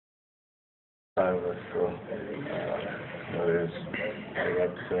5 of us, so I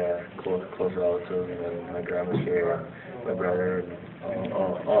got close relatives, and then my grandma's here, my brother, and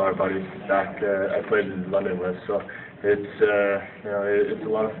all our buddies back I played in London with, so it's a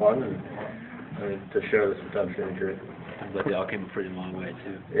lot of fun, and to share this with them is really great. But they all came a pretty long way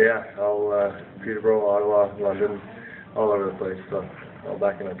too. Yeah, all Peterborough, Ottawa, London, all over the place, so all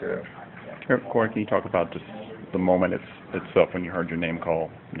back in Ontario. Corey, can you talk about just the moment itself when you heard your name called,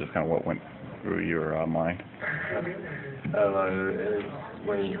 and just kind of what went through your mind? I don't know.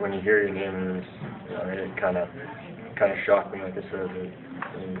 When you hear your name, it kind of shocked me. Like I said,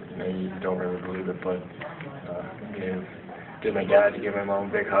 you don't really believe it, but give my dad, give my mom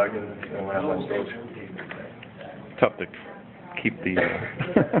a big hug, and went up on stage. Tough to keep the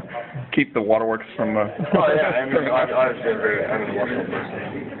keep the waterworks from. Oh yeah, I mean, honestly, I'm an emotional person,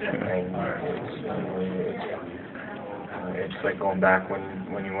 and it's like going back when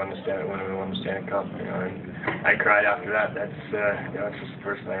we won the Stanley Cup. And I cried after that. That's that's just the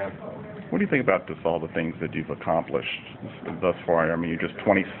person I am. What do you think about all the things that you've accomplished thus far? I mean, you're just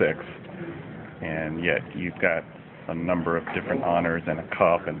 26, and yet you've got a number of different honors and a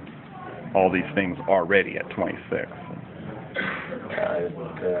cup and all these things already at 26.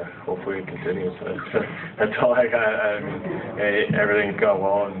 Hopefully it continues. That's all I got. I mean, everything's gone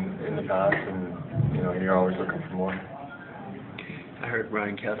well in the past, and you're always looking for more. I heard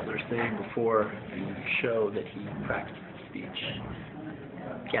Ryan Kessler saying before the show that he practiced the speech.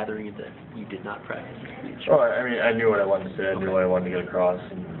 Gathering that you did not practice the speech. Oh, I mean, I knew what I wanted to say. I knew what I wanted to get across,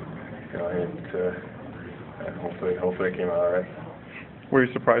 and hopefully it came out all right. Were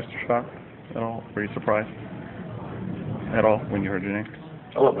you surprised or shocked at all? Were you surprised at all when you heard your name?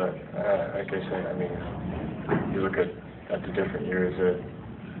 A little bit. Like I said, I mean, you look at the different years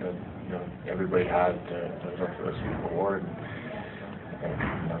that everybody had this award.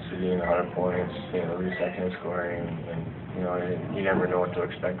 Seeing 100 points, lead second in scoring, and you never know what to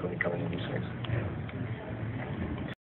expect when you come into these things.